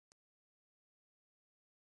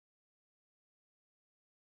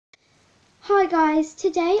Hi guys,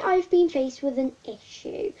 today I've been faced with an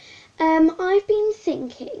issue. I've been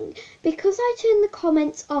thinking, because I turn the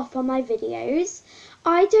comments off on my videos,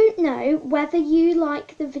 I don't know whether you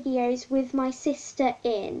like the videos with my sister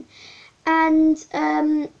in. And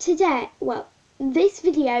this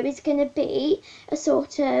video is going to be a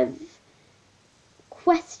sort of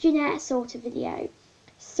questionnaire sort of video.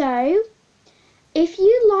 So, if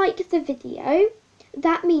you like the video,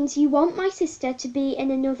 that means you want my sister to be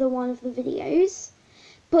in another one of the videos.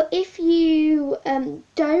 But if you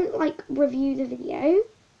don't review the video,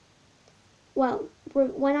 well,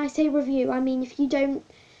 when I say review, I mean if you don't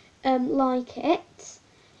like it,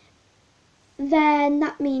 then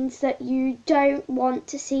that means that you don't want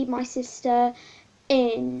to see my sister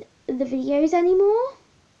in the videos anymore.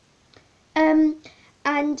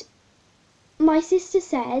 And my sister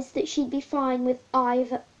says that she'd be fine with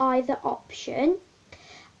either option.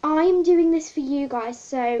 I'm doing this for you guys,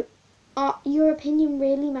 so your opinion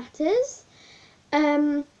really matters.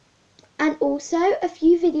 And also, a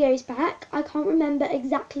few videos back, I can't remember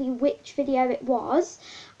exactly which video it was,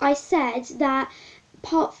 I said that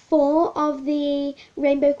part 4 of the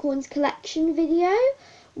Rainbow Corns collection video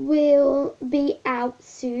will be out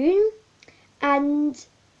soon, and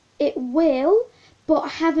it will, but I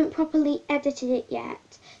haven't properly edited it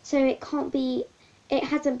yet, so it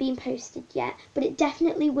hasn't been posted yet, but it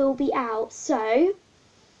definitely will be out. So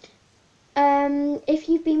if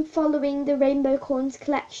you've been following the Rainbow Corns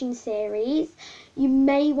collection series, you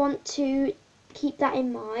may want to keep that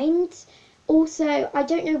in mind. Also, I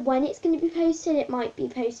don't know when it's going to be posted. It might be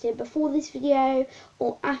posted before this video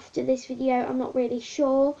or after this video. I'm not really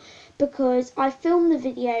sure, because I film the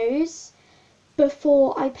videos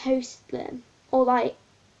before I post them, or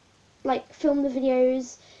like film the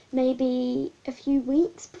videos maybe a few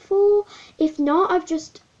weeks before. If not, I've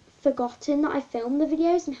just forgotten that I filmed the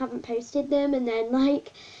videos and haven't posted them, and then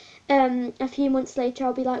a few months later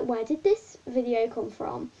I'll be like, where did this video come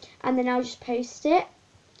from? And then I'll just post it.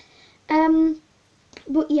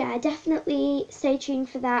 But yeah, definitely stay tuned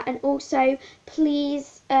for that, and also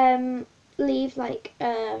please leave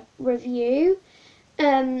a review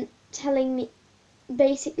telling me,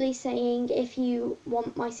 basically saying if you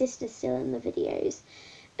want my sister still in the videos.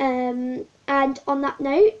 And on that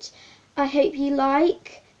note, I hope you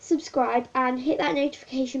subscribe and hit that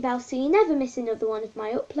notification bell so you never miss another one of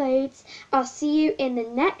my uploads. I'll see you in the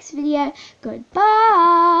next video.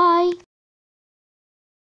 Goodbye!